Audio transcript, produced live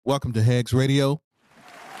Welcome to Hags Radio.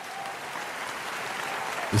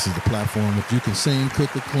 This is the platform where you can sing,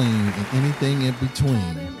 cook, or clean, and anything in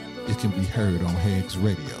between. It can be heard on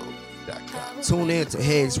hagsradio.com. Tune in to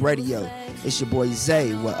Hags Radio. It's your boy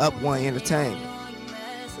Zay with Up One Entertainment.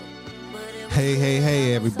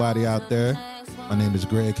 Hey, everybody out there. My name is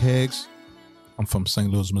Greg Haggs. I'm from St.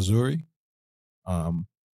 Louis, Missouri. I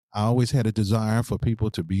always had a desire for people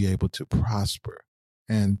to be able to prosper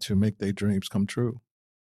and to make their dreams come true.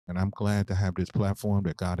 And I'm glad to have this platform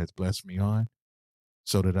that God has blessed me on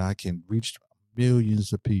so that I can reach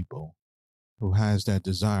millions of people who has that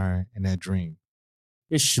desire and that dream.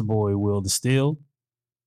 It's your boy, Will Distill.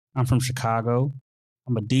 I'm from Chicago.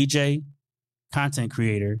 I'm a DJ, content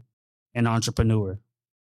creator, and entrepreneur.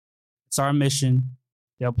 It's our mission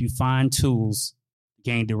to help you find tools to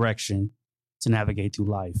gain direction to navigate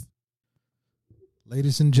through life.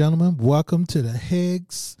 Ladies and gentlemen, welcome to the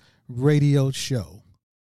Hags Radio Show.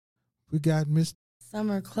 We got Miss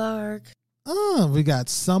Summer Clark. We got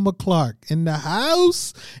Summer Clark in the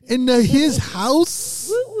house, his house.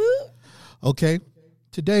 Woo, woo. Okay,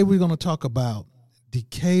 today we're going to talk about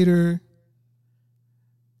Decatur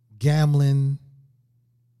gambling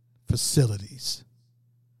facilities.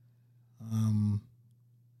 How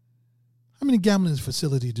many gambling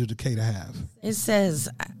facilities do Decatur have? It says,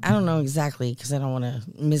 I don't know exactly because I don't want to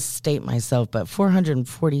misstate myself, but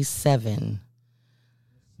 447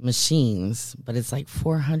 machines, but it's like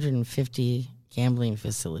 450 gambling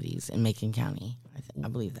facilities in Macon County. I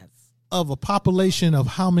believe that's. Of a population of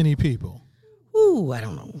how many people? Ooh, I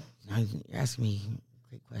don't know. You're asking me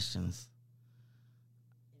great questions.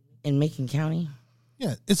 In Macon County?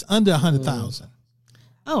 Yeah, it's under 100,000.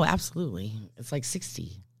 Oh, absolutely. It's like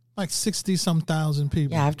 60. Like 60-some thousand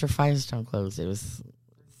people. Yeah, after Firestone closed, it was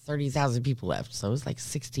 30,000 people left. So it was like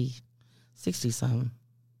 60-some.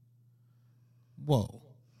 Whoa.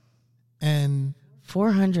 And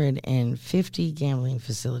 450 gambling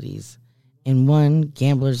facilities in one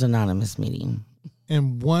Gamblers Anonymous meeting.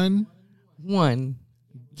 In one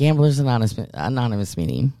Gamblers Anonymous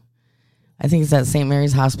meeting. I think it's at St.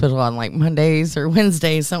 Mary's Hospital on like Mondays or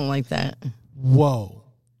Wednesdays, something like that. Whoa.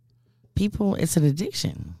 People, it's an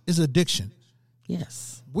addiction. It's addiction.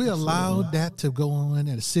 Yes. We allowed that to go on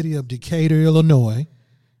in the city of Decatur, Illinois.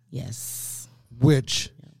 Yes.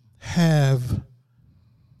 Which have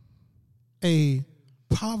a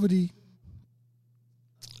poverty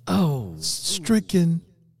stricken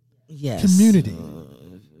community.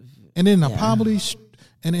 And in a poverty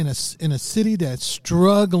and in a city that's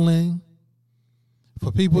struggling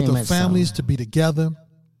for people, the families to be together.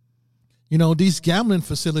 You know, these gambling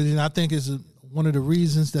facilities, I think, is one of the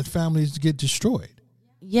reasons that families get destroyed.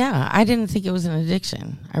 Yeah, I didn't think it was an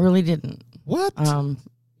addiction. I really didn't. What?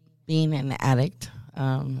 Being an addict,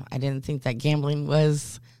 I didn't think that gambling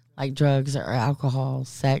was like drugs or alcohol,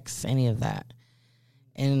 sex, any of that.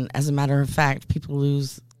 And as a matter of fact, people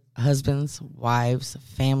lose husbands, wives,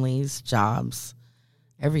 families, jobs,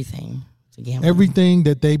 everything to gambling. Everything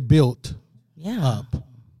that they built up,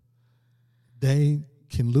 they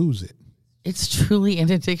can lose it. It's truly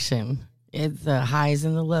an addiction. It's the highs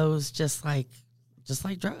and the lows, just like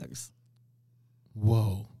drugs.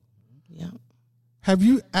 Whoa. Yeah. Have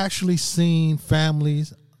you actually seen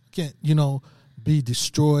families be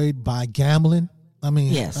destroyed by gambling?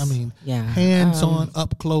 Yes. Hands-on,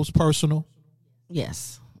 up close, personal.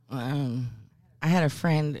 Yes. I had a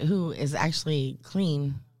friend who is actually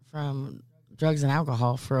clean from drugs and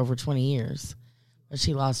alcohol for over 20 years, but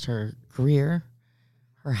she lost her career,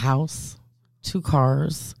 her house, 2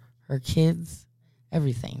 cars, her kids,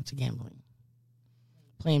 everything to gambling.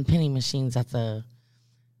 Playing penny machines at the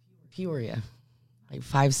Peoria, like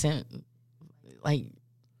 5 cent, like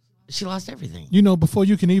she lost everything. You know, before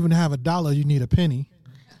you can even have $1, you need a penny.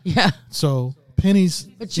 Yeah. So pennies.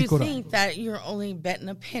 But you think that you're only betting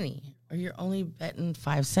a penny or you're only betting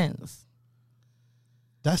 5 cents.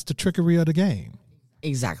 That's the trickery of the game.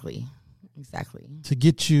 Exactly. To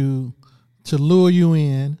get you, to lure you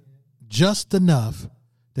in just enough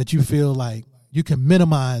that you feel like you can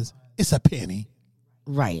minimize it's a penny.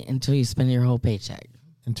 Right, until you spend your whole paycheck.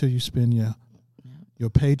 Until you spend your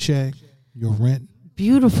paycheck, your rent.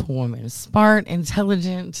 Beautiful woman, smart,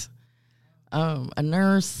 intelligent, a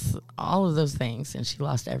nurse, all of those things. And she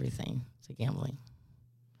lost everything to gambling.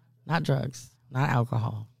 Not drugs, not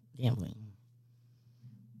alcohol, gambling.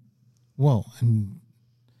 Whoa. And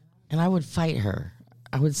I would fight her.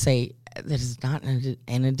 I would say that is not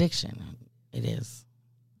an addiction. It is.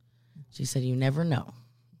 She said, you never know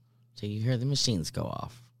till you hear the machines go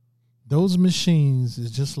off. Those machines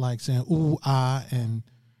is just like saying, ooh, ah, and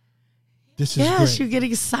this is yes, great. You get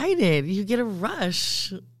excited. You get a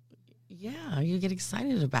rush. Yeah, you get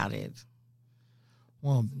excited about it.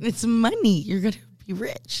 Well, It's money. You're going to be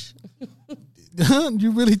rich.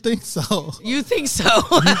 you really think so? You think so?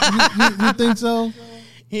 You think so?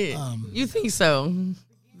 You think so?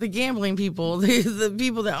 The gambling people, the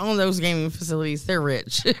people that own those gaming facilities, they're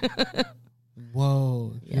rich.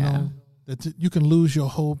 Whoa. Yeah. You know, that you can lose your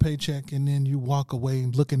whole paycheck and then you walk away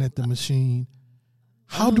looking at the machine.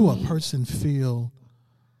 How do a person feel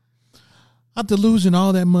after losing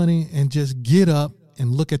all that money and just get up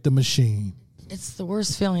and look at the machine? It's the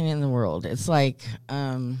worst feeling in the world. It's like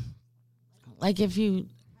if you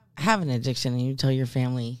have an addiction and you tell your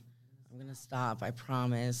family, I'm going to stop, I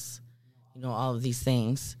promise, all of these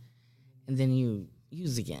things, and then you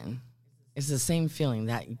use again. It's the same feeling,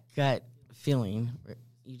 that gut feeling where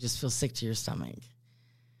you just feel sick to your stomach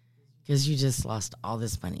because you just lost all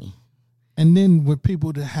this money. And then with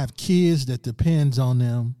people that have kids that depends on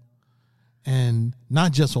them, and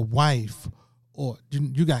not just a wife, or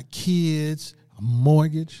you got kids, a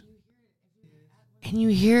mortgage. And you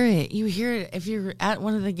hear it. You hear it. If you're at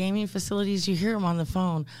one of the gaming facilities, you hear them on the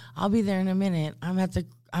phone. I'll be there in a minute. I'm at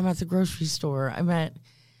the grocery store.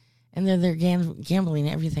 And they're gambling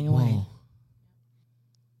everything away. Whoa.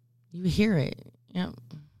 You hear it. Yep.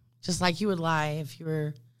 Just like you would lie if you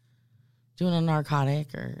were doing a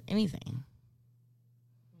narcotic or anything.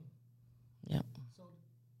 Yep.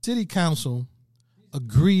 City council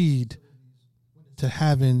agreed to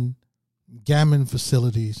having gambling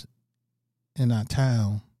facilities in our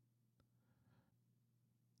town.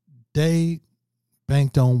 They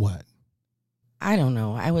banked on what? I don't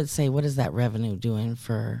know. I would say, what is that revenue doing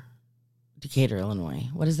for Decatur, Illinois?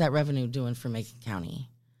 What is that revenue doing for Macon County?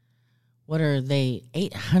 What are they,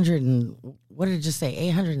 what did it just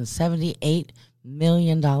say, $878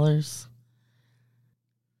 million?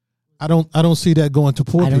 I don't see that going to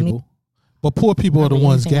poor people. But poor people are the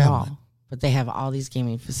ones gambling. But they have all these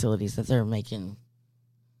gaming facilities that they're making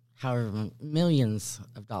however millions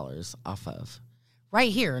of dollars off of.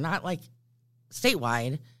 Right here, not like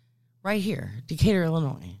statewide, right here, Decatur,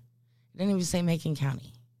 Illinois. It didn't even say Macon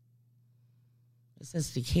County. It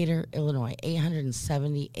says Decatur, Illinois,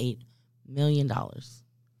 $878 million.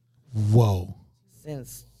 Whoa.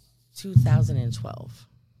 Since 2012.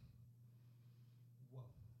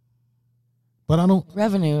 But I don't.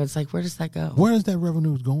 Revenue, it's like, where does that go? Where is that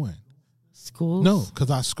revenue going? Schools? No,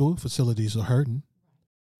 because our school facilities are hurting.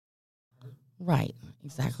 Right,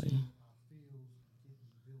 exactly.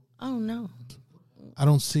 Oh, no. I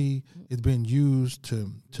don't see it being used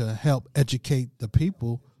to help educate the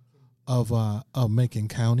people of Macon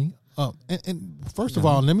County. And first of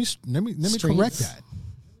all, let me correct that.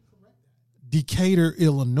 Decatur,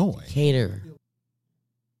 Illinois. Decatur.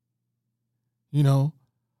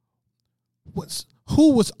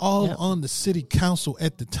 Who was all on the city council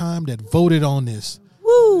at the time that voted on this?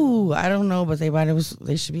 Woo! I don't know, but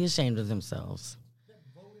they should be ashamed of themselves.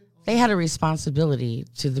 They had a responsibility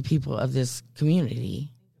to the people of this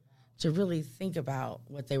community to really think about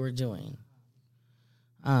what they were doing.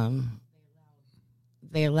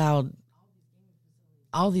 They allowed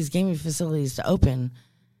all these gaming facilities to open.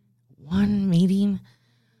 One meeting.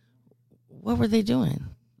 What were they doing?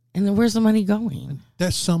 And then where's the money going?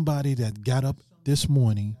 There's somebody that got up this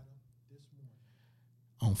morning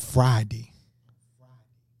on Friday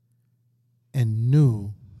and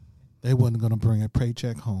knew they wasn't going to bring a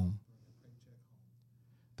paycheck home.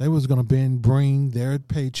 They was going to bring their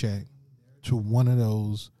paycheck to one of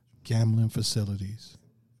those gambling facilities.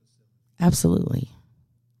 Absolutely.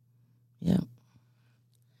 Yep.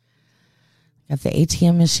 Got the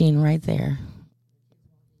ATM machine right there.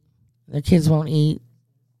 Their kids won't eat.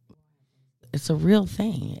 It's a real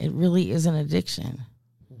thing. It really is an addiction.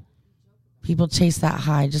 People chase that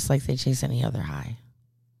high just like they chase any other high.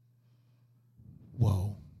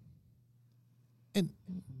 Whoa. And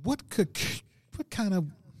what could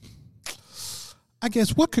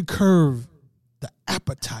curb the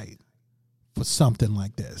appetite for something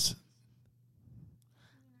like this?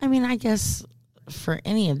 I mean, I guess for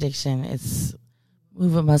any addiction, it's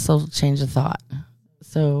move a muscle, change a thought.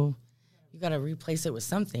 So you got to replace it with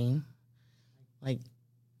something like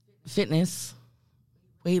fitness,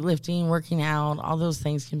 weightlifting, working out. All those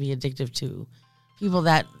things can be addictive too. People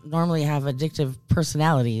that normally have addictive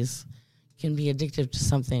personalities can be addictive to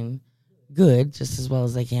something good just as well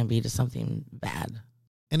as they can be to something bad.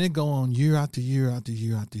 And it go on year after year after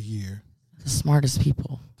year after year. The smartest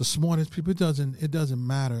people. The smartest people. It doesn't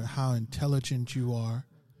matter how intelligent you are.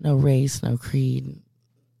 No race, no creed.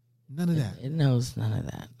 None of that. It knows none of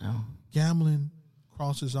that, no. Gambling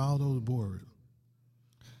crosses all those borders.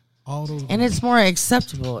 And it's more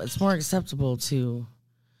acceptable. It's more acceptable to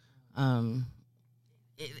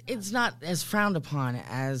It's not as frowned upon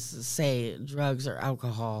as, say, drugs or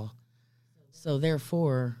alcohol. So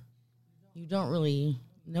therefore, you don't really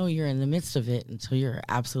know you're in the midst of it until you're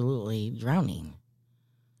absolutely drowning.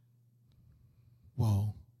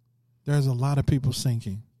 Whoa. There's a lot of people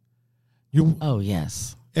sinking. Oh,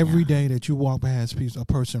 yes. Every day that you walk past a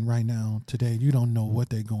person right now, today, you don't know what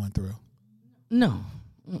they're going through. No.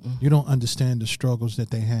 You don't understand the struggles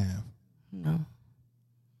that they have. No.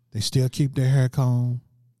 They still keep their hair combed,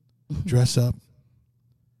 dress up,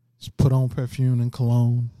 put on perfume and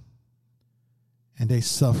cologne, and they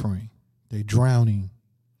suffering. They drowning.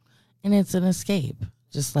 And it's an escape,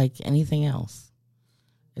 just like anything else.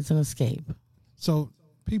 It's an escape. So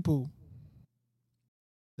people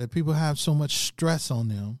have so much stress on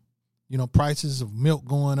them. You know, prices of milk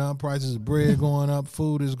going up, prices of bread going up,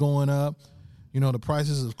 food is going up. You know, the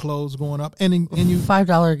prices of clothes going up. And you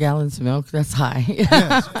 $5 gallons of milk, that's high.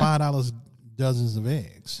 yes, $5 dozens of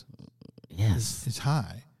eggs. Yes. It's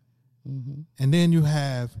high. Mm-hmm. And then you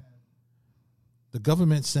have the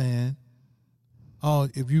government saying, oh,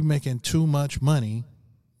 if you're making too much money,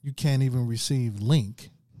 you can't even receive link.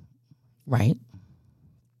 Right.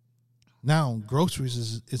 Now,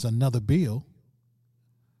 groceries is another bill.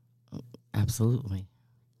 Absolutely.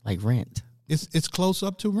 Like rent. It's close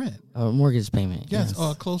up to rent. Or mortgage payment. Yes,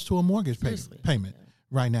 close to a mortgage payment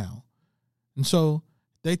right now. And so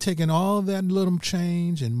they taking all that little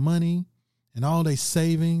change and money and all their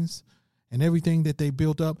savings and everything that they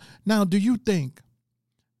built up. Now, do you think,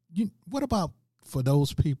 what about for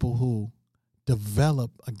those people who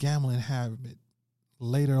develop a gambling habit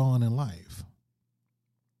later on in life?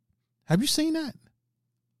 Have you seen that?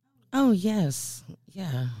 Oh, yes.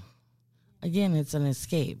 Yeah. Again, it's an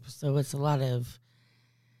escape. So it's a lot of,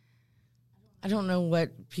 I don't know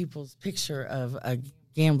what people's picture of a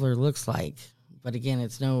gambler looks like. But again,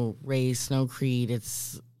 it's no race, no creed.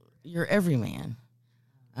 You're every man.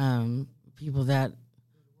 People that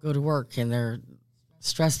go to work and they're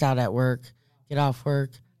stressed out at work, get off work.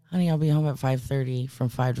 Honey, I'll be home at 5:30. From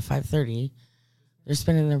 5 to 5:30, they're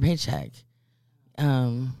spending their paycheck.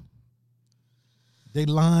 They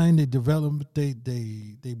line, they develop, they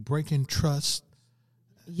break in trust.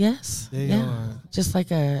 Yes, They are just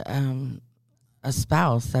like a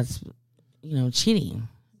spouse that's cheating.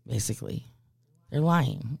 Basically, they're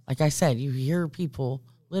lying. Like I said, you hear people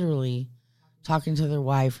literally talking to their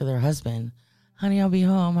wife or their husband. Honey, I'll be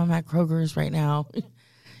home. I'm at Kroger's right now.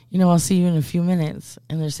 I'll see you in a few minutes.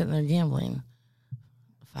 And they're sitting there gambling.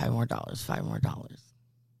 $5 more.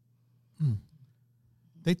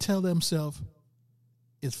 They tell themselves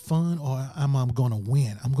it's fun or I'm going to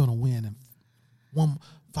win. I'm going to win. And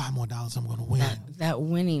 $5 more, I'm going to win. That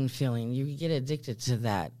winning feeling, you get addicted to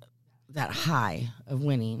that high of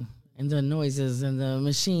winning and the noises and the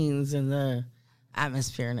machines and the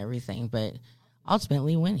atmosphere and everything. But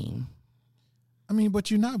ultimately winning. I mean,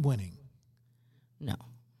 but you're not winning. No.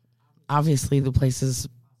 Obviously, the places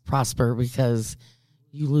prosper because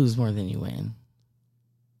you lose more than you win.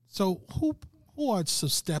 So who are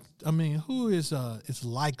who is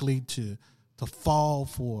likely to fall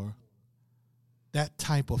for that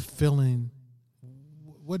type of feeling?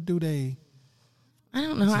 What do they? I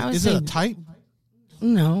don't know. Is it a type?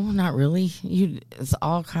 No, not really. It's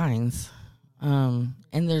all kinds. And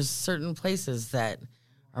there's certain places that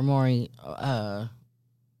are more.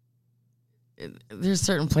 There's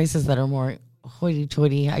certain places that are more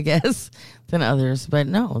hoity-toity, I guess, than others. But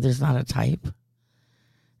no, there's not a type.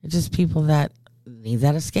 It's just people that need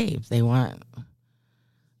that escape. They want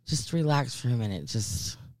just to relax for a minute.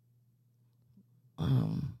 Just a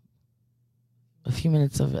few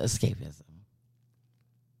minutes of escapism.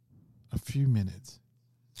 A few minutes.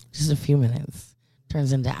 Just a few minutes.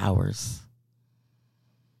 Turns into hours.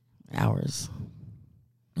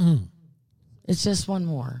 It's just one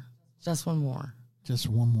more. Just one more. Just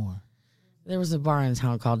one more. There was a bar in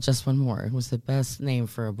town called Just One More. It was the best name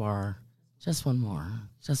for a bar. Just one more.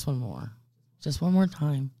 Just one more. Just one more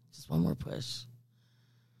time. Just one more push.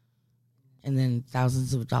 And then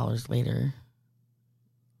thousands of dollars later,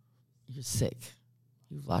 you're sick.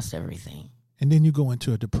 You've lost everything. And then you go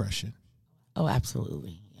into a depression. Oh,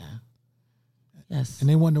 absolutely. Yeah. Yes. And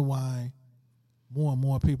they wonder why more and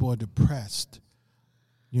more people are depressed.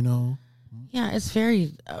 Yeah, it's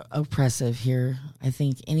very oppressive here, I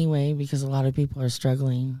think, anyway, because a lot of people are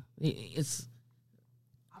struggling. It's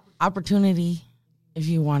opportunity if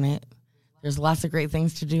you want it. There's lots of great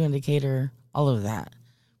things to do in Decatur, all of that.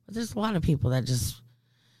 But there's a lot of people that just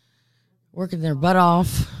working their butt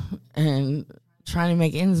off and trying to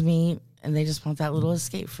make ends meet, and they just want that little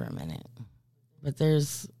escape for a minute. But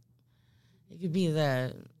it could be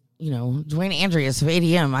the, Dwayne Andreas of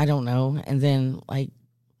ADM, I don't know. And then like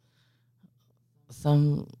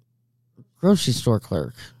some grocery store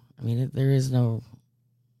clerk. I mean, there is no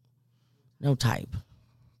type.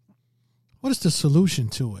 What is the solution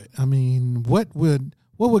to it? I mean, what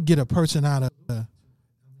would get a person out of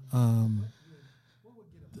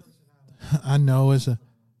I know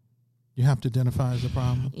you have to identify as a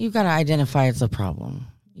problem. You got to identify it's a problem.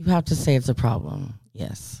 You have to say it's a problem.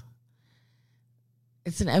 Yes.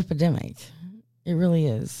 It's an epidemic. It really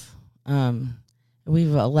is.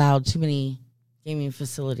 We've allowed too many gaming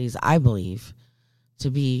facilities, I believe, to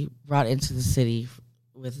be brought into the city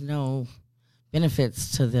with no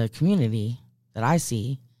benefits to the community that I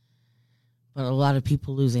see, but a lot of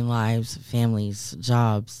people losing lives, families,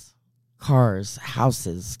 jobs, cars,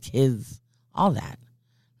 houses, kids, all that.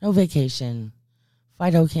 No vacation.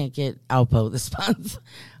 Fido can't get Alpo this month.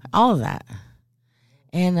 All of that.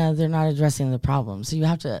 And they're not addressing the problem. So you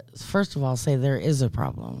have to, first of all, say there is a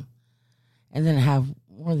problem. And then have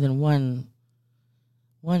more than one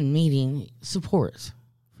meeting support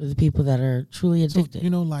for the people that are truly addicted.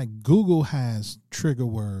 So, like Google has trigger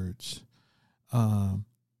words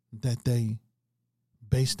that they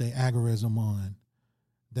base their algorithm on,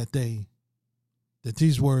 that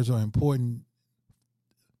these words are important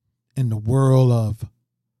in the world of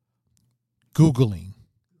Googling.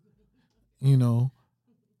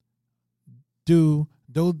 Do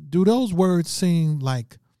those words seem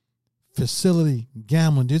like facility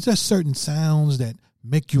gambling? Is there certain sounds that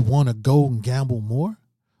make you want to go and gamble more?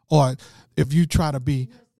 Or if you try to be...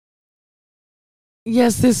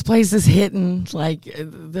 Yes, this place is hitting. Like,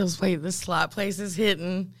 this slot place is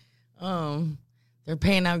hitting. They're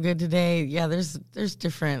paying out good today. Yeah, there's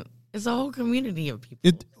different... It's a whole community of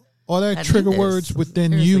people. Are there trigger words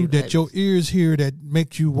within you that your ears hear that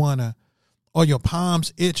make you want to... Or your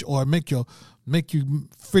palms itch or make you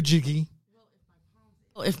fidgety?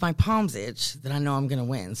 Well, if my palms itch, then I know I'm going to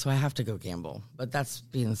win, so I have to go gamble. But that's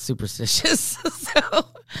being superstitious.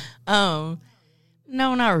 No,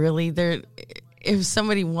 not really. If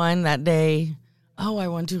somebody won that day, I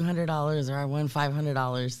won $200 or I won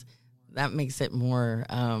 $500, that makes it more.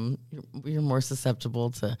 You're more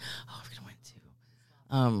susceptible to. We're going to win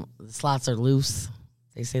too. The slots are loose.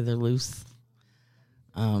 They say they're loose.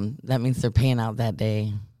 That means they're paying out that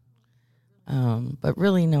day. But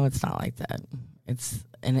really, no, it's not like that. It's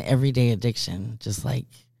an everyday addiction, just like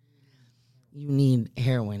you need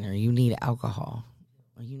heroin or you need alcohol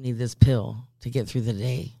or you need this pill to get through the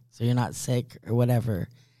day so you're not sick or whatever.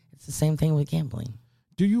 It's the same thing with gambling.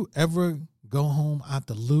 Do you ever go home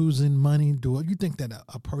after losing money? Do you think that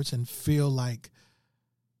a person feel like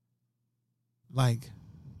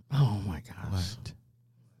oh my gosh. What?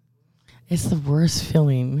 It's the worst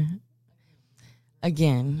feeling.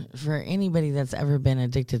 Again, for anybody that's ever been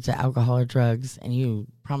addicted to alcohol or drugs and you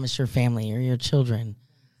promise your family or your children,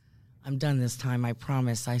 I'm done this time, I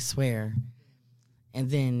promise, I swear. And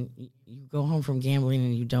then you go home from gambling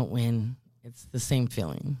and you don't win. It's the same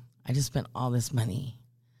feeling. I just spent all this money.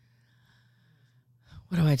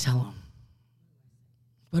 What do I tell them?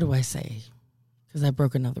 What do I say? Because I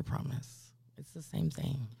broke another promise. It's the same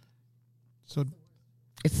thing. So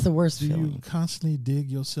it's the worst do feeling. Do you constantly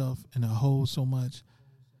dig yourself in a hole so much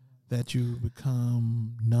that you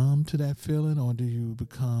become numb to that feeling, or do you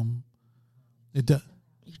become... You're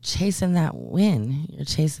chasing that win. You're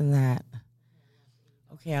chasing that,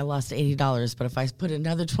 okay, I lost $80, but if I put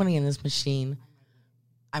another 20 in this machine,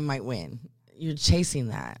 I might win. You're chasing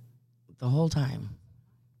that the whole time.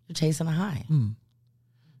 You're chasing a high.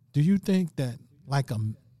 Do you think that like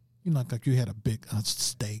you had a big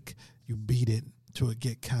steak, you beat it to it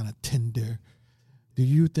get kind of tender? Do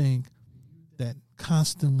you think that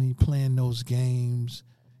constantly playing those games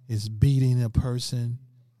is beating a person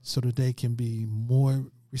so that they can be more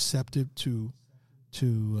receptive to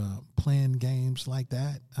playing games like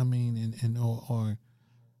that? I mean, or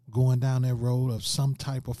going down that road of some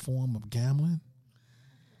type of form of gambling?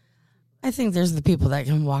 I think there's the people that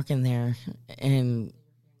can walk in there and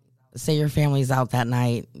say your family's out that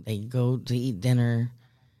night, they go to eat dinner,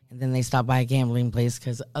 and then they stop by a gambling place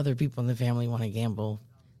because other people in the family want to gamble.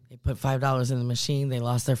 They put $5 in the machine. They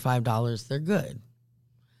lost their $5. They're good.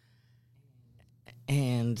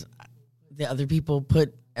 And the other people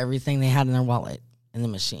put everything they had in their wallet in the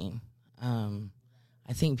machine.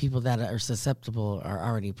 I think people that are susceptible are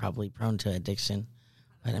already probably prone to addiction.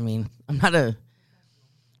 But, I mean, I'm not a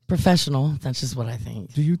professional. That's just what I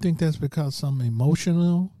think. Do you think that's because some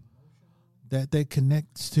emotional that they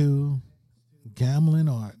connect to gambling,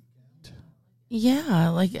 or... Yeah,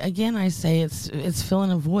 like, again, I say it's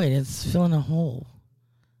filling a void. It's filling a hole.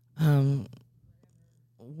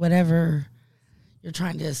 whatever you're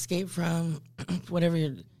trying to escape from, whatever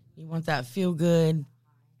you want, that feel good,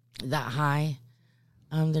 that high.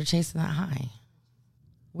 They're chasing that high.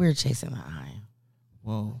 We're chasing that high.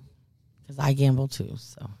 Well, because I gamble too.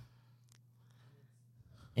 So,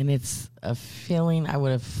 and it's a feeling I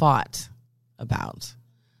would have fought about,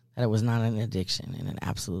 that it was not an addiction, and it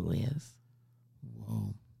absolutely is.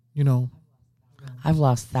 well, you know, I've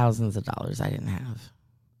lost thousands of dollars I didn't have.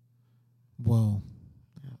 well,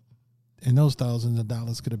 and those thousands of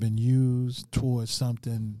dollars could have been used towards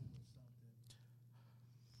something.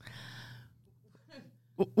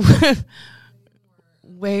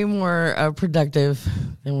 Way more productive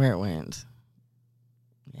than where it went.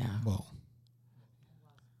 Yeah. Well,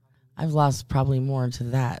 I've lost probably more to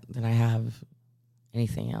that than I have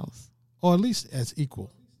anything else. or at least as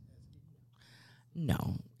equal.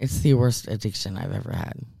 No, it's the worst addiction I've ever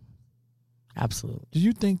had. Absolutely. Do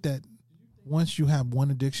you think that once you have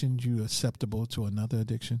one addiction, you're acceptable to another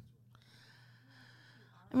addiction?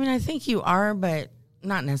 I mean, I think you are, but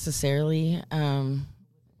not necessarily.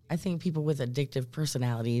 I think people with addictive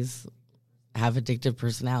personalities have addictive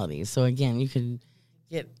personalities. So again, you could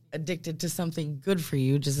get addicted to something good for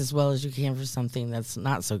you just as well as you can for something that's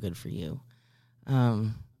not so good for you.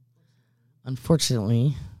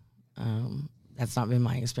 Unfortunately, that's not been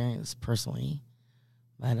my experience personally.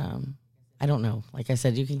 But I don't know. Like I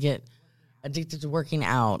said, you can get addicted to working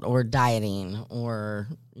out or dieting or,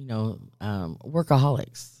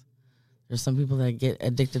 workaholics. There's some people that get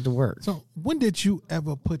addicted to work. So when did you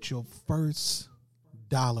ever put your first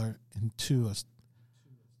dollar into a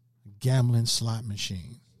gambling slot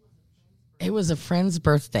machine? It was a friend's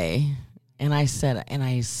birthday, and I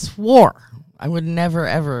swore I would never,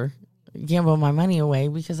 ever gamble my money away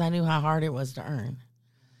because I knew how hard it was to earn.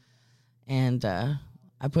 And I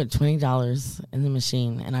put $20 in the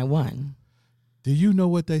machine, and I won. Do you know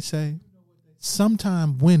what they say?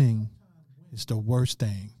 Sometimes winning is the worst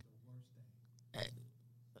thing.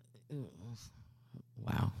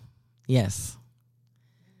 Wow. Yes.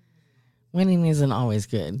 Winning isn't always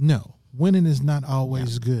good. No, winning is not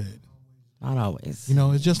always good. Not always.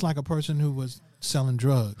 It's just like a person who was selling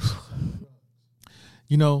drugs.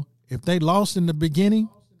 If they lost in the beginning,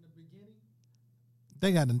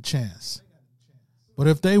 they got a chance. But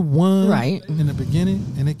if they won right in the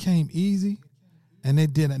beginning and it came easy and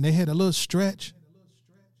they had a little stretch,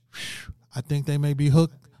 I think they may be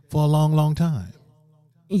hooked for a long, long time.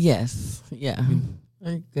 Yes. Yeah.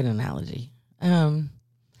 Very good analogy.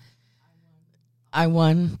 I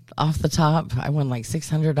won off the top. I won like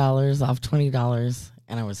 $600 off $20,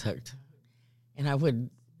 and I was hooked. And I would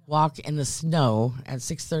walk in the snow at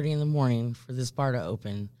 6:30 in the morning for this bar to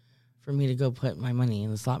open for me to go put my money in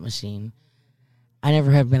the slot machine. I never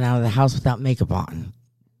have been out of the house without makeup on.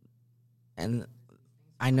 And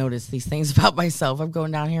I noticed these things about myself. I'm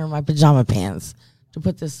going down here in my pajama pants to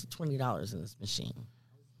put this $20 in this machine.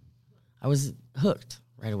 I was hooked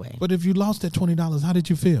right away. But if you lost that $20, how did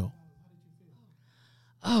you feel?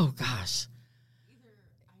 Oh, gosh.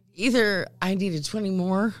 Either I needed 20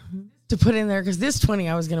 more to put in there because this 20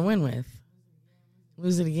 I was going to win with.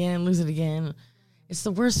 Lose it again. It's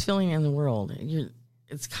the worst feeling in the world.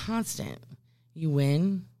 It's constant. You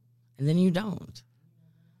win, and then you don't.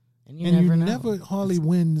 And you never know. Never hardly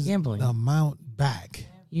wins gambling. The amount back.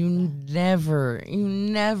 You never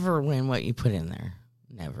win what you put in there.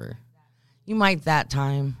 Never. You might that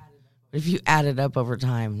time, but if you add it up over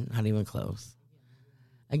time, not even close.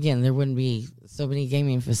 Again, there wouldn't be so many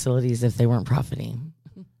gaming facilities if they weren't profiting.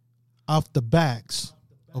 Off the backs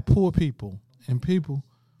of poor people and people.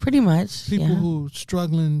 Pretty much. People who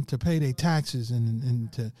struggling to pay their taxes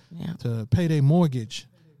and to pay their mortgage,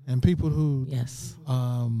 and people who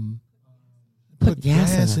put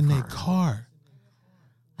gas in their car.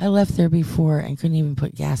 I left there before and couldn't even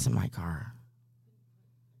put gas in my car.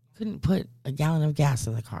 Couldn't put a gallon of gas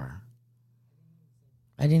in the car.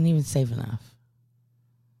 I didn't even save enough.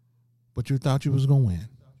 But you thought you was going to win.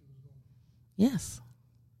 Yes.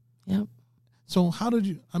 Yep. So how did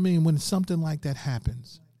you, when something like that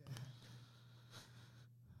happens,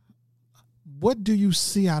 what do you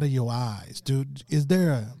see out of your eyes, dude? Is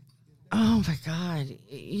there a... Oh, my God.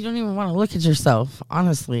 You don't even want to look at yourself,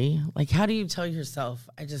 honestly. Like, how do you tell yourself,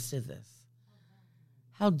 I just did this?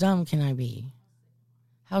 How dumb can I be?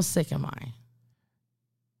 How sick am I?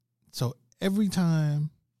 So every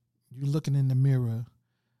time you're looking in the mirror,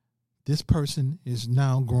 this person is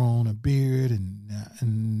now grown a beard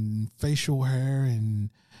and facial hair and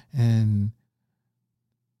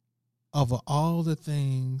of all the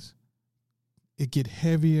things, it get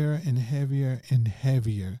heavier and heavier and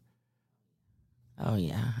heavier. Oh,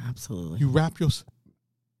 yeah, absolutely. You wrap yourself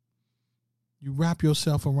you wrap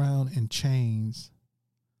yourself around in chains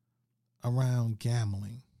around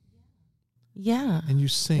gambling. Yeah. And you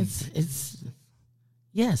sink. It's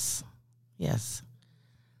yes. Yes.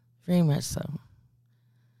 Very much so.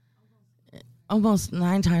 Almost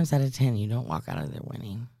 9 times out of 10, you don't walk out of there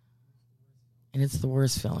winning. And it's the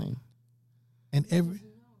worst feeling. And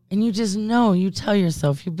you just know, you tell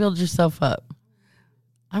yourself, you build yourself up.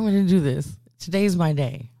 I'm going to do this. Today's my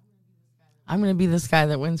day. I'm going to be this guy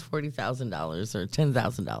that wins $40,000 or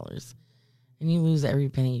 $10,000. And you lose every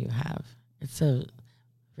penny you have. It's a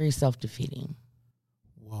very self-defeating.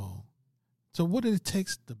 Whoa. So what it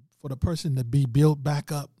takes for the person to be built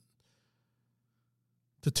back up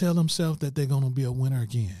to tell themselves that they're going to be a winner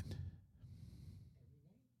again?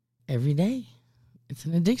 Every day. It's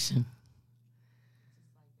an addiction.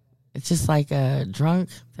 It's just like a drunk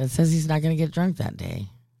that says he's not going to get drunk that day.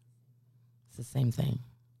 It's the same thing.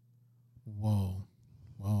 Whoa.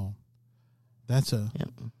 That's Yep.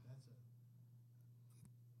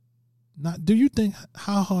 Do you think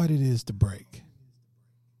how hard it is to break?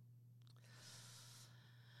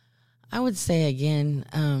 I would say, again,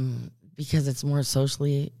 because it's more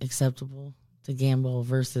socially acceptable to gamble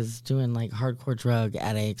versus doing like hardcore drug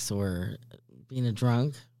addicts or being a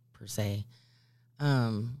drunk per se.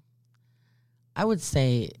 I would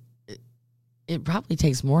say it probably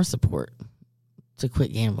takes more support to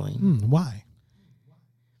quit gambling. Why?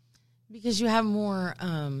 Because you have more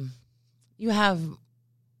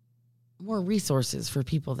resources for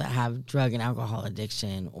people that have drug and alcohol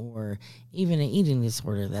addiction or even an eating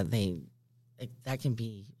disorder that can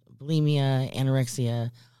be bulimia,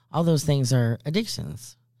 anorexia. All those things are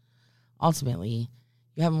addictions. Ultimately,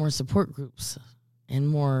 you have more support groups and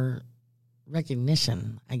more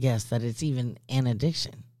recognition, I guess, that it's even an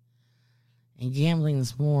addiction. And gambling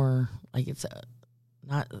is more like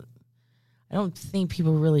I don't think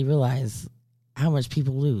people really realize how much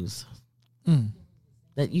people lose.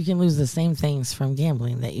 That you can lose the same things from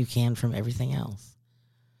gambling that you can from everything else.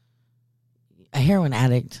 A heroin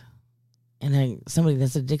addict and somebody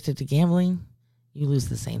that's addicted to gambling, you lose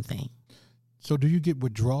the same thing. So do you get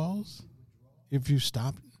withdrawals if you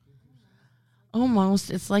stop?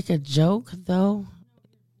 Almost. It's like a joke, though.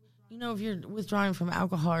 You know, if you're withdrawing from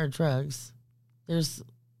alcohol or drugs, there's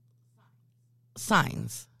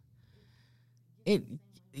signs. It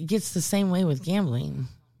gets the same way with gambling,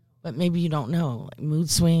 but maybe you don't know. Like mood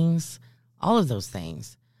swings, all of those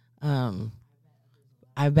things.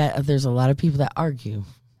 I bet there's a lot of people that argue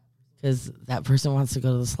because that person wants to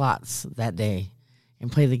go to the slots that day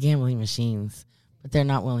and play the gambling machines, but they're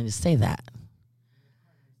not willing to say that.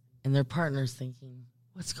 And their partner's thinking,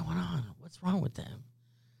 what's going on? What's wrong with them?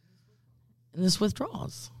 And this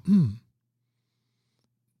withdrawals.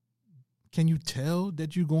 Can you tell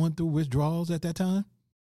that you're going through withdrawals at that time?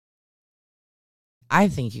 I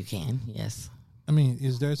think you can, yes. I mean,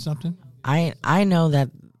 is there something? I know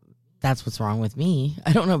that's what's wrong with me.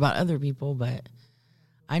 I don't know about other people, but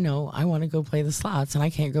I know I want to go play the slots, and I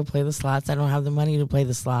can't go play the slots. I don't have the money to play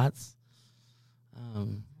the slots.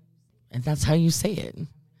 And that's how you say it.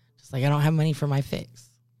 Just like I don't have money for my fix.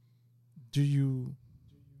 Do you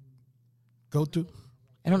go through?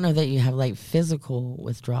 I don't know that you have like physical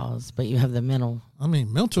withdrawals, but you have the mental. I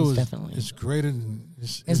mean, mental definitely is greater than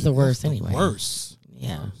it's the worst anyway. Worse.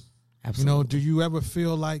 Yeah, absolutely. You know, do you ever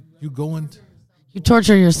feel like you going? You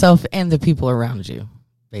torture yourself and the people around you,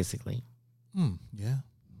 basically. Yeah.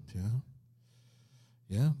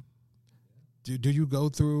 Do you go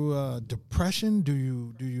through depression? Do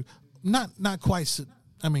you not quite?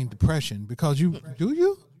 I mean, depression because you do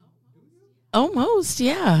you? Almost,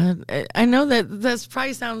 yeah. I know that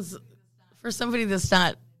probably sounds, for somebody that's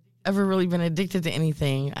not ever really been addicted to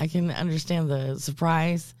anything, I can understand the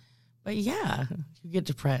surprise. But yeah, you get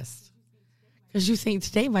depressed because you think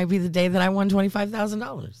today might be the day that I won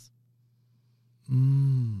 $25,000.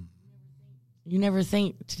 You never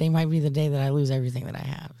think today might be the day that I lose everything that I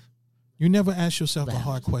have. You never ask yourself a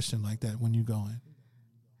hard question like that when you go in?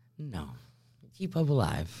 No. Keep hope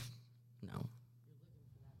alive. No.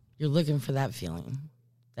 You're looking for that feeling,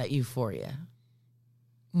 that euphoria.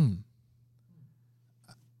 You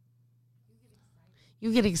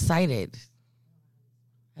get excited.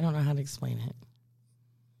 I don't know how to explain it.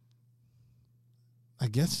 I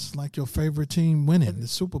guess it's like your favorite team winning the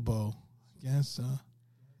Super Bowl. Yes.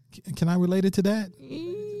 Can I relate it to that?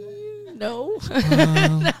 No.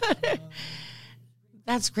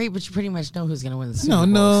 That's great, but you pretty much know who's going to win the Super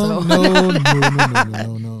Bowl.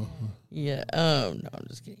 No. Yeah. No, I'm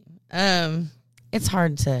just kidding. It's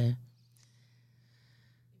hard to,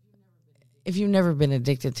 if you've never been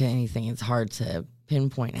addicted to anything, it's hard to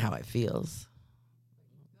pinpoint how it feels.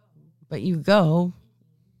 But you go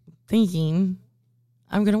thinking,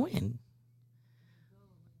 I'm going to win.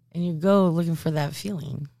 And you go looking for that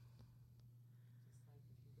feeling.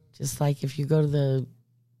 Just like if you go to the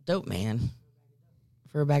dope man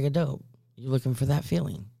for a bag of dope, you're looking for that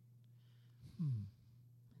feeling.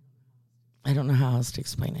 I don't know how else to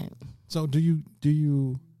explain it. So do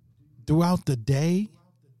you throughout the day,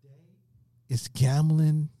 is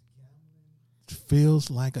gambling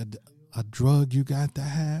feels like a drug you got to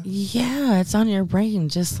have? Yeah, it's on your brain,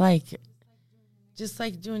 just like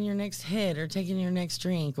doing your next hit or taking your next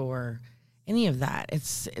drink or any of that.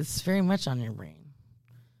 It's very much on your brain.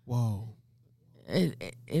 Whoa.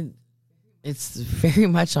 It's very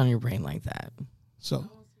much on your brain like that. So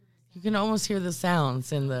you can almost hear the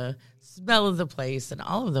sounds and the smell of the place and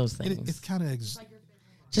all of those things. it's kind of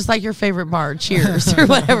just like your favorite bar, Cheers or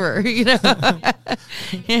whatever, you know.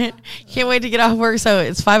 Can't wait to get off work, so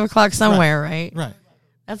it's 5 o'clock somewhere, right? Right.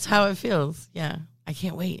 That's how it feels. Yeah, I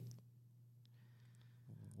can't wait.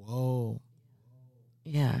 Whoa.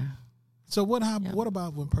 Yeah. So what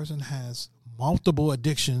about when a person has multiple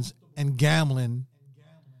addictions and gambling?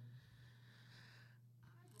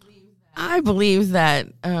 I believe that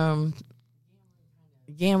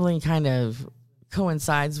gambling kind of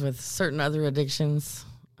coincides with certain other addictions.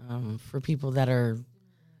 For people that are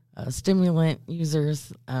stimulant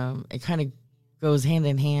users, it kind of goes hand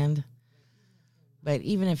in hand. But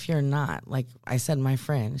even if you're not, like I said, my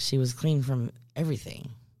friend, she was clean from everything.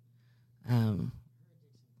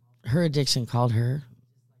 Her addiction called her,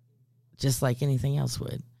 just like anything else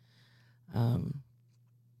would.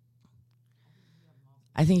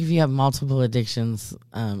 I think if you have multiple addictions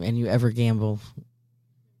and you ever gamble,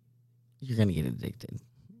 you're going to get addicted.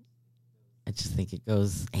 I just think it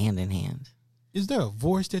goes hand in hand. Is there a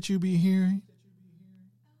voice that you be hearing?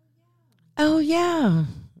 Oh, yeah.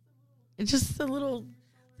 It's just the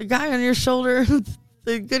guy on your shoulder,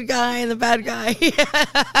 the good guy and the bad guy.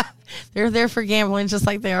 They're there for gambling just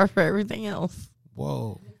like they are for everything else.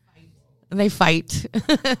 Whoa. And they fight.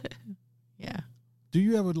 Yeah. Do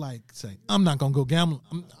you ever say, I'm not going to go gambling.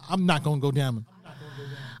 I'm not going to go gambling.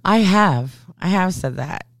 I have said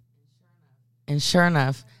that. And sure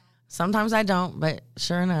enough, sometimes I don't, but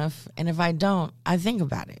sure enough. And if I don't, I think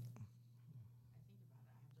about it.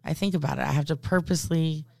 I have to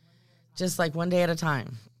purposely, just like one day at a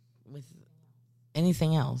time. With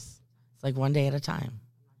anything else, it's like one day at a time.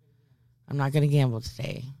 I'm not going to gamble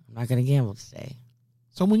today.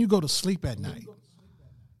 So when you go to sleep at night.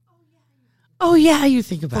 Oh, yeah, you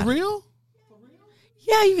think about it. For real?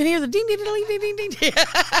 Yeah, you can hear the ding, ding, ding, ding, ding, ding.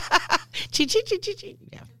 Chee, chee, chee, chee, chee.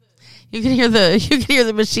 Yeah. You can hear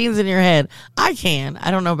the machines in your head. I can.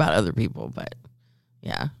 I don't know about other people, but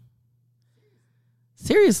yeah.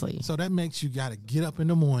 Seriously. So that makes you got to get up in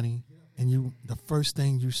the morning and the first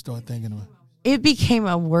thing you start thinking about. It became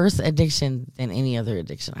a worse addiction than any other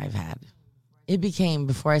addiction I've had. It became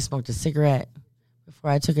before I smoked a cigarette,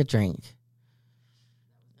 before I took a drink.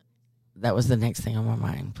 That was the next thing on my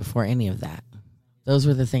mind before any of that. Those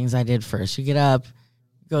were the things I did first. You get up,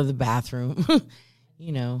 go to the bathroom,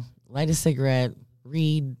 light a cigarette,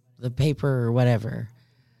 read the paper or whatever.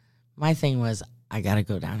 My thing was, I got to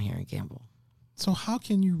go down here and gamble. So how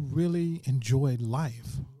can you really enjoy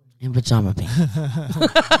life? In pajama pants.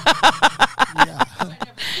 Yeah.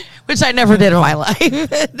 Which I never did in my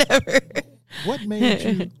life. Never. What made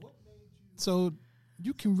you... So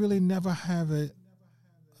you can really never have a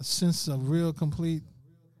sense of real complete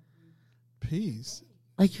peace.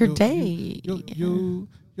 Like your day.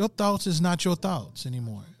 Your thoughts is not your thoughts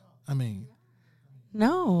anymore. I mean.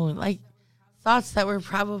 No, like thoughts that were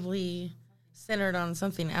probably centered on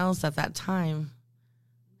something else at that time.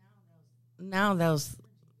 Now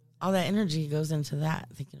all that energy goes into that,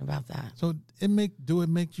 thinking about that. So it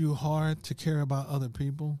make you hard to care about other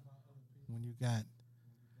people when you got,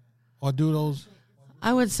 or do those?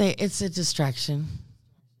 I would say it's a distraction.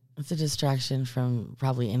 It's a distraction from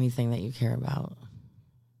probably anything that you care about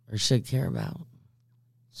or should care about.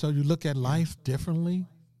 So you look at life differently,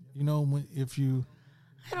 if you.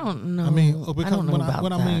 I don't know. I mean, because I don't know what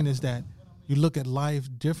that. I mean is that you look at life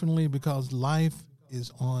differently because life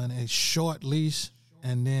is on a short leash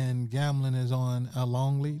and then gambling is on a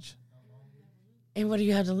long leash. And what do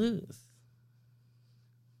you have to lose?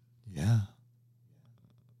 Yeah.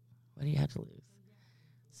 What do you have to lose?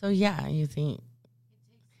 So, yeah, you think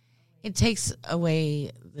it takes away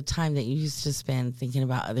the time that you used to spend thinking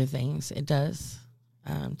about other things. It does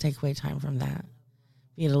take away time from that.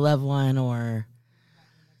 Be it a loved one or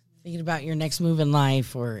thinking about your next move in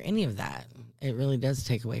life or any of that. It really does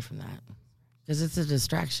take away from that because it's a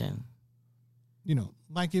distraction.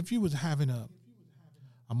 Like if you was having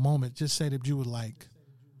a moment. Just say that you were like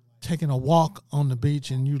taking a walk on the beach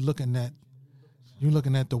and you looking at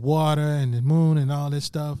the water and the moon and all this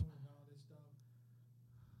stuff.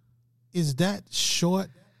 Is that short?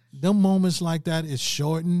 Them moments like that is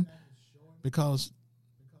shortened because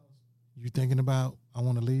you thinking about, I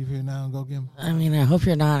want to leave here now and go get them? I mean, I hope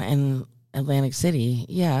you're not in Atlantic City.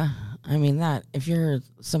 Yeah. I mean, that if you're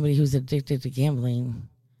somebody who's addicted to gambling,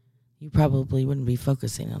 you probably wouldn't be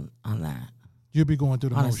focusing on that. You'd be going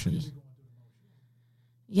through the honestly. motions.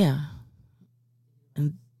 Yeah.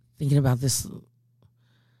 And thinking about this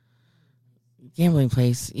gambling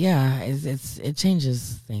place, yeah, it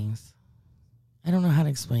changes things. I don't know how to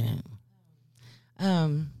explain it.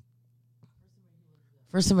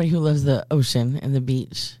 For somebody who loves the ocean and the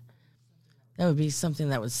beach, that would be something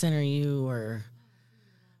that would center you or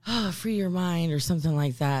free your mind or something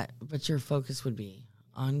like that. But your focus would be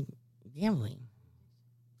on gambling,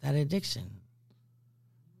 that addiction.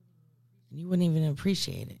 And you wouldn't even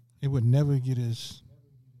appreciate it. It would never get its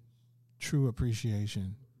true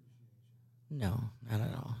appreciation. No, not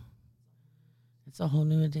at all. It's a whole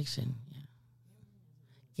new addiction. Yeah.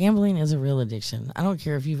 Gambling is a real addiction. I don't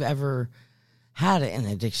care if you've ever had an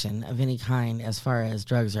addiction of any kind as far as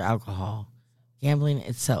drugs or alcohol. Gambling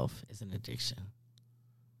itself is an addiction.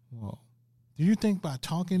 Well, do you think by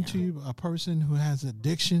talking to a person who has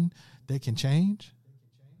addiction, they can change?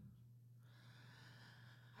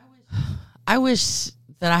 I wish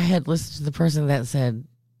that I had listened to the person that said,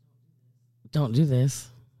 don't do this.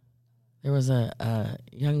 There was a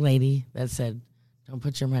young lady that said, don't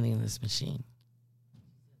put your money in this machine.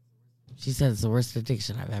 She said it's the worst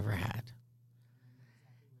addiction I've ever had.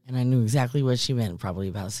 And I knew exactly what she meant probably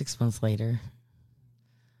about 6 months later.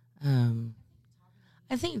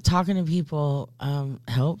 I think talking to people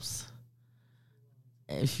helps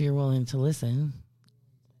if you're willing to listen,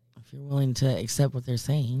 if you're willing to accept what they're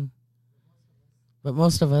saying. But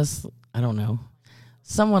most of us, I don't know.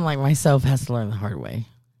 Someone like myself has to learn the hard way.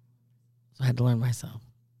 So I had to learn myself.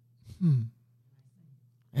 And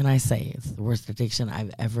I say it's the worst addiction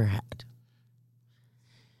I've ever had.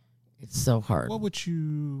 It's so hard. What would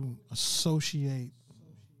you associate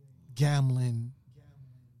gambling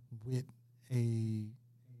with a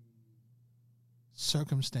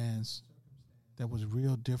circumstance that was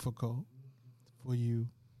real difficult for you?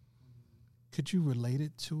 Could you relate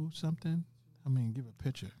it to something? I mean, give a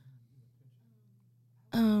picture.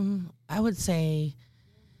 I would say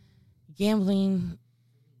gambling,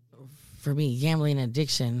 for me, gambling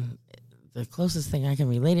addiction, the closest thing I can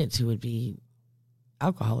relate it to would be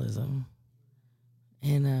alcoholism.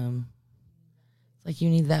 And it's like you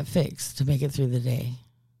need that fix to make it through the day.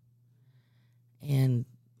 And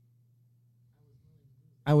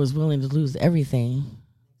I was willing to lose everything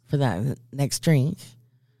for that next drink.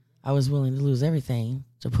 I was willing to lose everything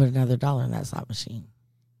to put another dollar in that slot machine.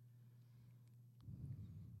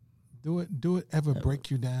 Do it ever break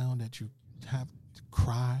you down that you have to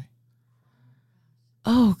cry?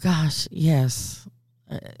 Oh, gosh, yes.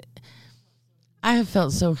 I have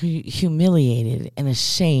felt so humiliated and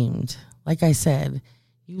ashamed. Like I said,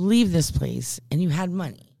 you leave this place and you had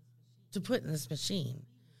money to put in this machine,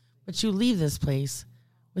 but you leave this place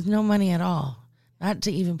with no money at all, not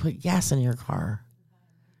to even put gas in your car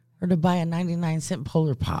or to buy a 99-cent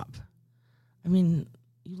Polar Pop. I mean,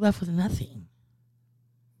 you left with nothing.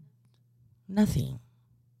 Nothing.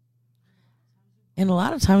 And a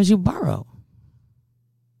lot of times you borrow.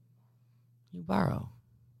 You borrow.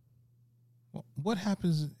 What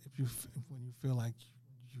happens when you feel like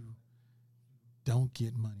you don't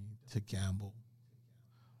get money to gamble,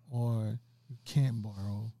 or you can't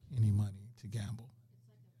borrow any money to gamble?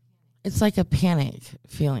 It's like a panic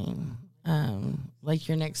feeling, like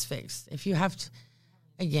your next fix. If you have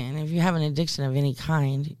if you have an addiction of any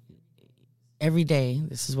kind, every day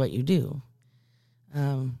this is what you do.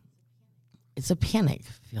 It's a panic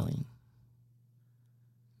feeling.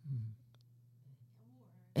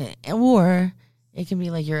 Or it can be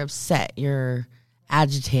like you're upset, you're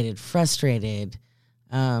agitated, frustrated.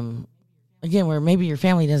 Again, where maybe your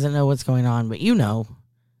family doesn't know what's going on, but you know,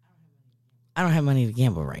 I don't have money to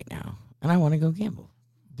gamble right now, and I want to go gamble.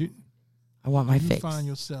 I want my fix. Do you find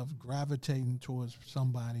yourself gravitating towards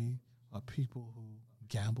somebody or people who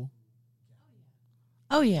gamble?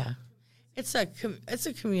 Oh, yeah. It's a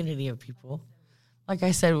community of people. Like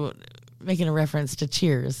I said, making a reference to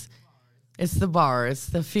Cheers. It's the bar. It's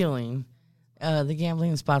the feeling. The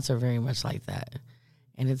gambling spots are very much like that.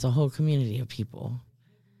 And it's a whole community of people.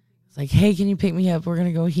 It's like, hey, can you pick me up? We're going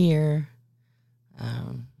to go here.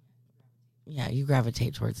 Yeah, you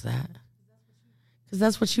gravitate towards that. Because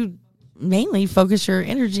that's what you mainly focus your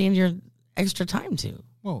energy and your extra time to.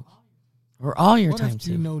 Well, or all your what time if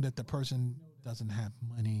too. you know that the person doesn't have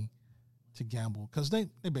money to gamble? Because they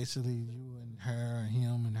basically, you and her and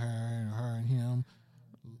him and her and her and him,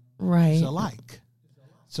 Right. it's alike.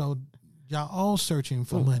 So y'all all searching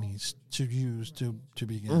for monies to use to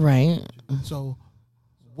be gambling. Right. So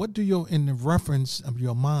what do you, in the reference of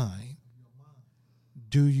your mind,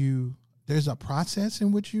 there's a process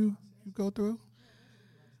in which you go through?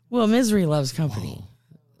 Well, misery loves company.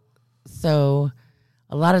 So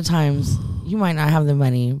a lot of times you might not have the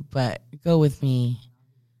money, but go with me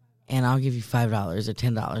and I'll give you $5 or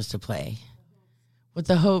 $10 to play with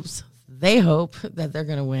the hopes, they hope that they're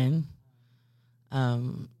going to win.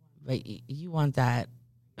 But you want that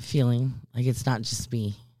feeling like it's not just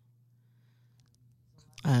me.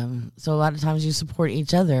 So a lot of times you support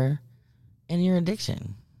each other in your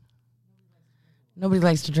addiction. Nobody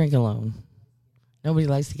likes to drink alone. Nobody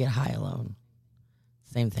likes to get high alone.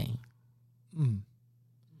 Same thing.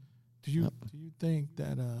 Do you think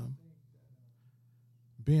that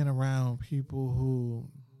being around people who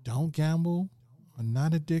don't gamble, are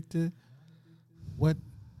not addicted,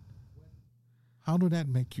 how do that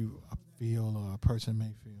make you feel, or a person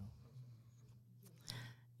may feel?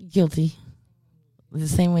 Guilty. The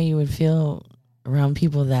same way you would feel around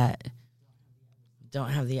people that don't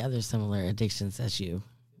have the other similar addictions as you.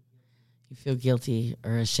 You feel guilty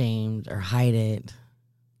or ashamed or hide it.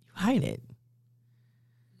 You hide it.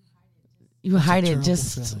 You That's hide a it terrible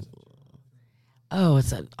just. feeling. Oh,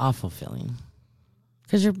 it's an awful feeling.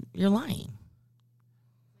 Because you're lying.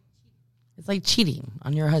 It's like cheating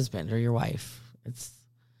on your husband or your wife. It's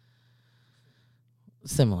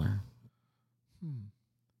similar.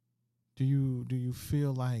 Do you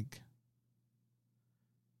feel like,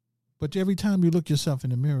 but every time you look yourself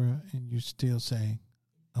in the mirror and you still say,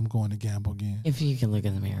 I'm going to gamble again. If you can look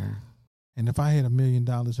in the mirror. And if I had $1 million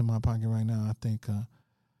in my pocket right now, I think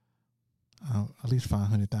at least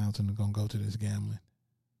 500,000 are going to go to this gambling,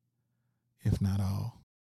 if not all.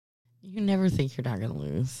 You never think you're not going to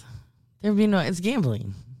lose. It's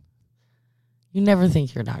gambling. You never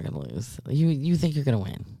think you're not going to lose. You think you're going to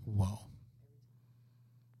win. Whoa.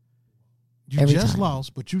 You Every just time.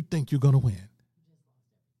 lost, but you think you're going to win.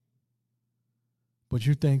 But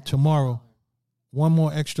you think tomorrow, one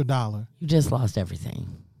more extra dollar, You just lost everything.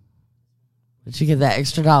 But you get that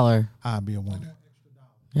extra dollar. I'll be a winner.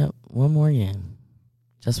 Yep. One more again.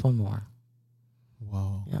 Just one more.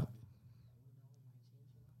 Whoa. Yep.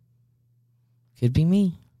 Could be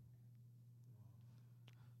me.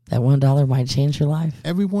 That $1 might change your life.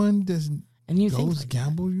 Everyone that And you goes think like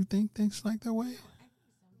gamble, you think thinks like that way?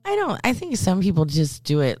 I don't. I think some people just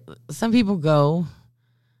do it. Some people go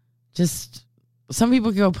put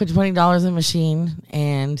 $20 in a machine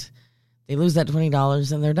and they lose that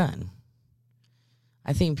 $20 and they're done.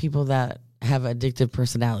 I think people that have addictive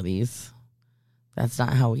personalities, that's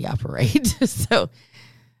not how we operate. So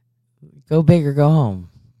go big or go home.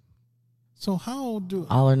 So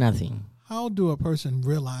All or nothing. how do a person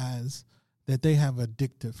realize that they have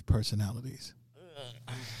addictive personalities?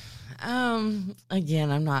 Again,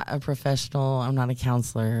 I'm not a professional. I'm not a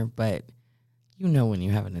counselor, but you know when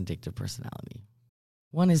you have an addictive personality.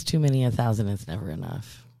 One is too many, 1,000 is never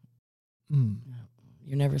enough.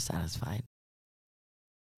 You're never satisfied.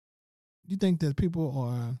 You think that people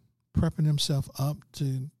are prepping themselves up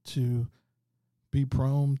to be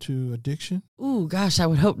prone to addiction? Ooh, gosh, I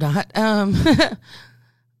would hope not.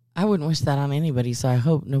 I wouldn't wish that on anybody, so I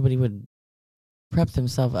hope nobody would prep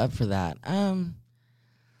themselves up for that.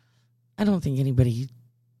 I don't think anybody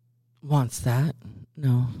wants that.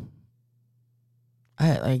 No.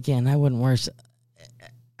 I wouldn't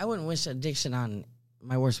wish addiction on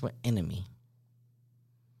my worst enemy.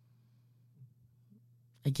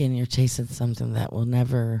 Again, you're chasing something that will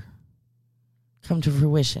never come to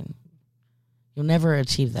fruition. You'll never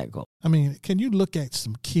achieve that goal. I mean, can you look at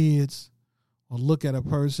some kids or look at a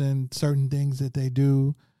person, certain things that they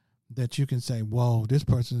do that you can say, whoa, this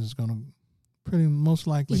person is going to pretty most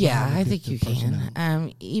likely. Yeah, have I think you addictive personality.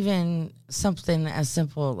 can. Even something as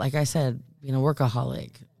simple, like I said, being a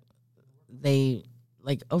workaholic, they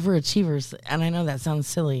like overachievers, and I know that sounds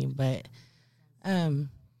silly, but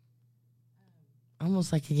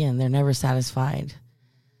almost like, again, they're never satisfied.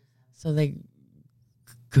 So they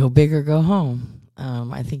go big or go home.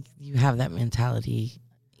 I think you have that mentality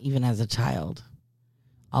even as a child,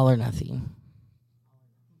 all or nothing.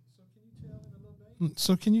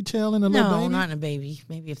 So can you tell in a little baby? No, not in a baby.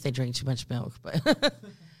 Maybe if they drink too much milk, but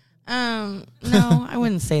no, I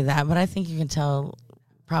wouldn't say that. But I think you can tell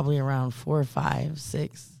probably around 4 or 5,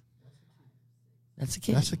 6. That's a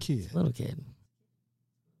kid. That's a kid. Little kid.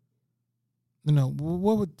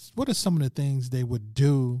 what are some of the things they would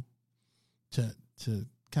do to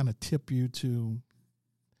kind of tip you to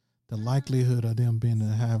the likelihood of them being to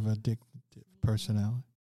have addictive personality?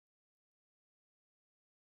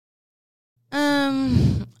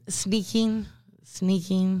 Sneaking,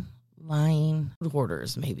 lying,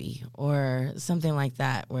 orders maybe, or something like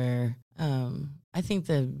that. Where I think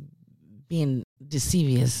the being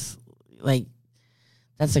deceivious, like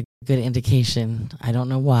that's a good indication. I don't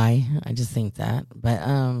know why. I just think that, but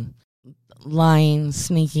lying,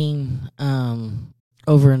 sneaking,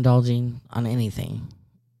 overindulging on anything,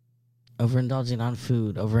 overindulging on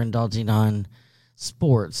food, overindulging on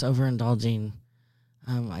sports, overindulging.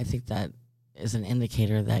 I think that is an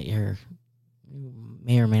indicator that you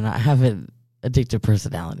may or may not have an addictive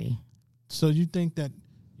personality. So you think that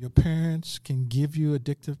your parents can give you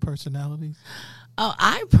addictive personalities? Oh,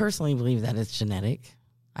 I personally believe that it's genetic.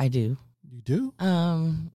 I do. You do?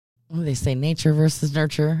 What do they say, nature versus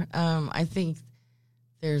nurture? I think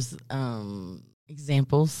there's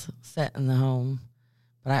examples set in the home,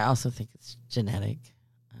 but I also think it's genetic.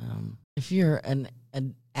 If you're an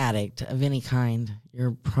addict of any kind,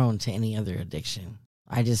 you're prone to any other addiction.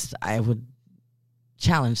 I would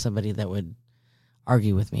challenge somebody that would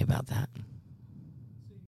argue with me about that.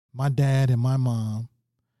 My dad and my mom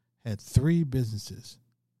had 3 businesses.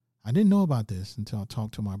 I didn't know about this until I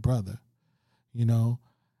talked to my brother,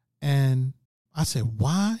 and I said,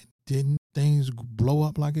 why didn't things blow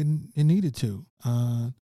up like it needed to?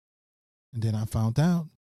 And then I found out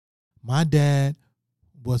my dad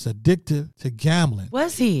was addicted to gambling.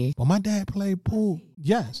 Was he? Well, my dad played pool.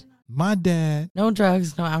 Yes. My dad. No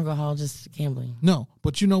drugs, no alcohol, just gambling. No,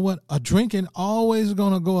 but you know what? A drinking always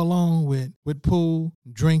going to go along with pool,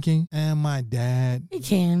 drinking, and my dad. It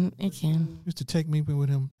can. Used to take me with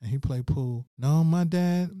him, and he played pool. No, my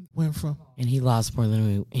dad went from. And he lost more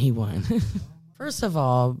than he won. First of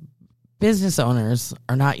all, business owners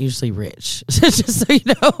are not usually rich, just so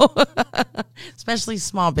you know, especially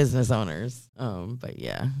small business owners. But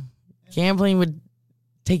yeah, gambling would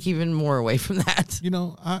take even more away from that.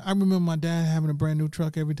 I remember my dad having a brand new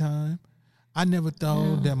truck every time. I never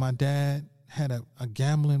thought that my dad had a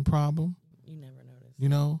gambling problem. You never noticed.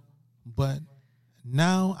 But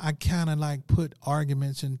now I kind of like put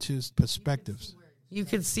arguments into perspectives. You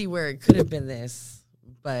could see where it could have been this,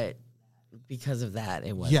 but because of that,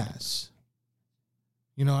 it wasn't. Yes.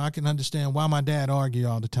 I can understand why my dad argued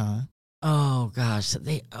all the time. Oh, gosh.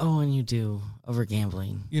 And you do over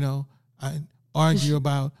gambling. I argue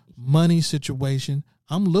about money situation.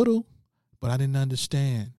 I'm little, but I didn't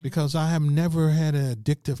understand because I have never had an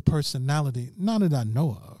addictive personality, not that I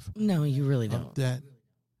know of. No, you really don't. That,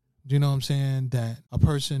 you know what I'm saying? That a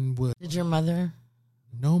person would. Did your mother?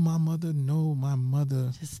 No, my mother.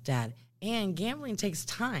 Just dad. And gambling takes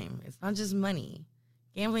time. It's not just money.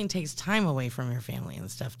 Gambling takes time away from your family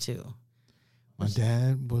and stuff, too. My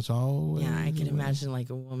dad was always. Yeah, I can imagine like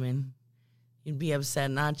a woman. You'd be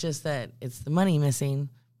upset, not just that it's the money missing,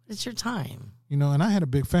 but it's your time. And I had a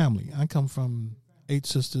big family. I come from 8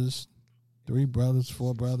 sisters, 3 brothers,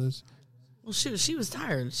 4 brothers. Well, shoot, she was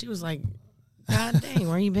tired. She was like, God dang,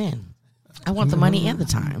 where you been? I want the money and the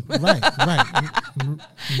time. Right.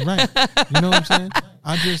 You know what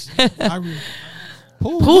I'm saying?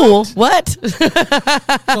 Pool? What?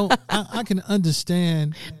 So I can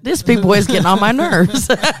understand. This big boy's getting on my nerves.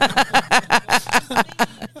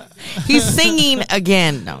 He's singing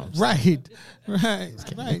again. No. Right. So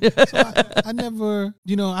I never,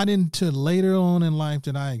 I didn't till later on in life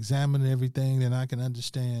that I examined everything that I can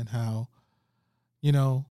understand how,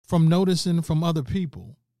 from noticing from other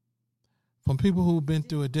people, from people who've been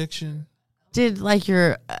through addiction. Did like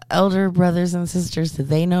your elder brothers and sisters, did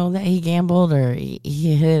they know that he gambled or he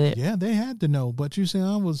hit it? Yeah, they had to know. But you see,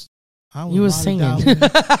 I was you was singing.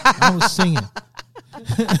 I was singing.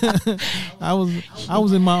 I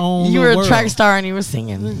was in my own. You were a world. track star and you were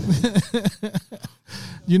singing.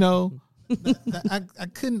 I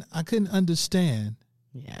couldn't understand.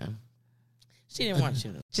 Yeah, she didn't want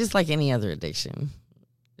you to. Just like any other addiction,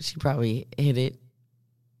 she probably hit it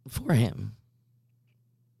for him.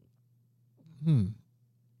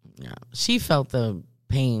 Yeah, she felt the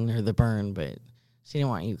pain or the burn, but she didn't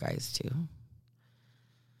want you guys to.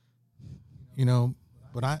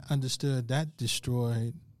 But I understood that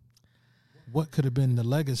destroyed what could have been the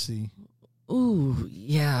legacy. Ooh,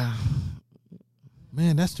 yeah.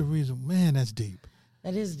 Man, that's the reason. Man, that's deep.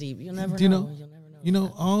 That is deep. You'll never know. You'll never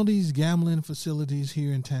know. All these gambling facilities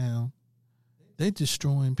here in town, they're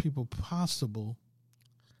destroying people possibly.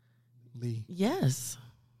 Yes.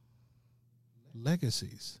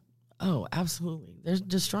 Legacies. Oh, absolutely. They're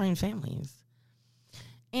destroying families.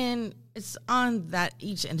 And it's on that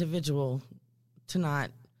each individual to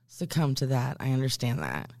not succumb to that. I understand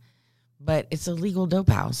that. But it's a legal dope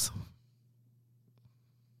house.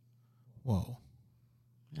 Whoa.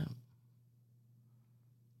 Yeah.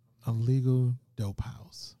 A legal dope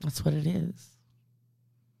house. That's what it is.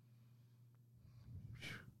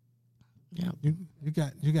 Yeah.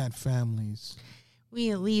 You got families.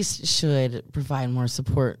 We at least should provide more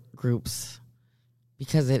support groups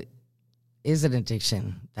because it is an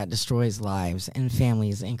addiction that destroys lives and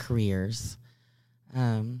families and careers. They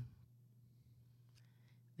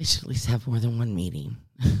should at least have more than one meeting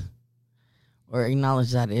or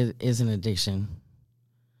acknowledge that it is an addiction.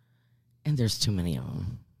 And there's too many of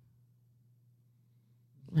them.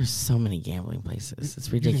 There's so many gambling places. It's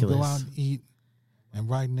ridiculous. You can go out and eat, and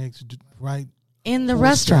right in the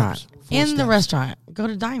restaurant. In the restaurant. Go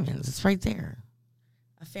to Diamonds. It's right there.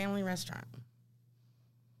 A family restaurant.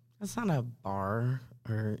 It's not a bar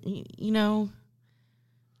or, no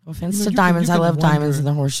offense to Diamonds. I love Diamonds and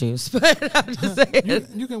the horseshoes. But I'm just saying.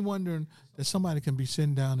 You can wonder that somebody can be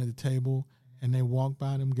sitting down at the table and they walk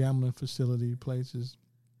by them gambling facility places,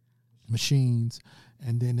 machines,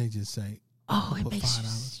 and then they just say, oh, it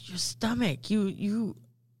makes your stomach. You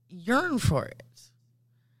yearn for it.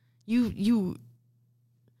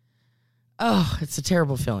 It's a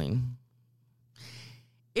terrible feeling.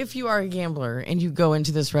 If you are a gambler and you go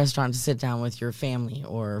into this restaurant to sit down with your family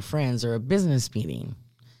or friends or a business meeting,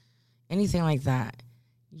 anything like that,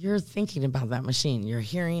 you're thinking about that machine. You're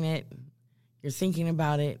hearing it, you're thinking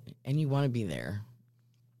about it, and you want to be there.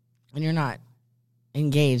 And you're not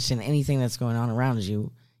engaged in anything that's going on around you.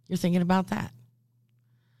 You're thinking about that.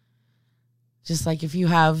 Just like if you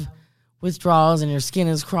have withdrawals and your skin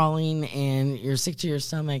is crawling and you're sick to your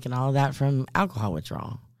stomach and all of that from alcohol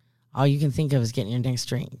withdrawal. All you can think of is getting your next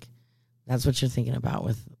drink. That's what you're thinking about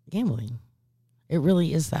with gambling. It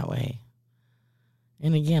really is that way.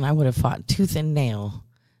 And again, I would have fought tooth and nail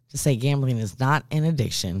to say gambling is not an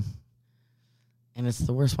addiction. And it's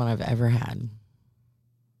the worst one I've ever had.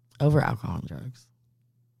 Over alcohol and drugs.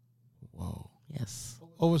 Whoa. Yes.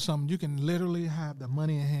 Over something you can literally have the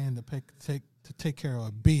money in hand to take care of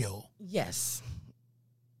a bill. Yes.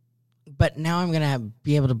 But now I'm going to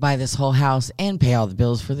be able to buy this whole house and pay all the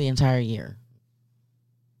bills for the entire year.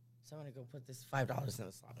 So I'm going to go put this $5 in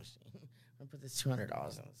the slot machine. I'm going to put this $200 in the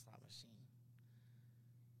slot machine.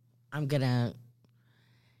 I'm going to,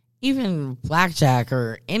 even blackjack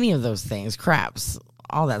or any of those things, craps,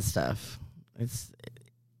 all that stuff. It's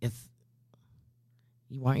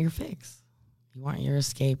you want your fix. You want your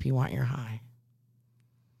escape. You want your high.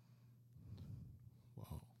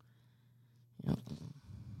 Whoa. Yep.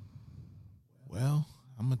 Well,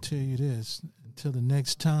 I'm going to tell you this. Until the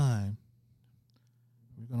next time,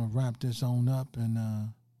 we're going to wrap this on up and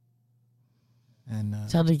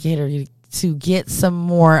tell Decatur to get some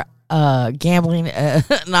more gambling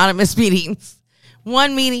anonymous meetings.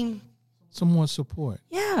 One meeting. some more support.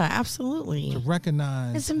 Yeah, absolutely. To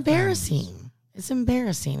recognize. It's embarrassing. It's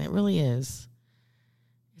embarrassing. It really is.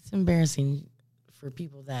 It's embarrassing for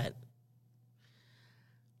people that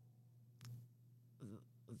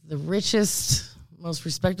the richest, most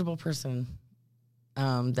respectable person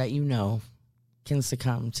that you know can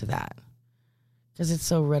succumb to that because it's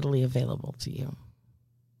so readily available to you.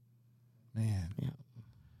 Man. Yeah.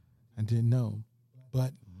 I didn't know.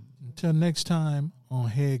 But until next time on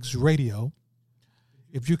Heggs Radio,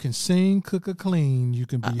 if you can sing, cook, or clean, you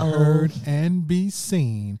can be heard and be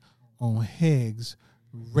seen on Heggs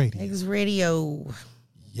Radio. Heggs Radio.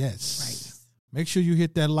 Yes. Right. Make sure you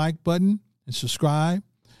hit that like button and subscribe,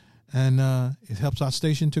 and it helps our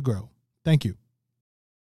station to grow. Thank you.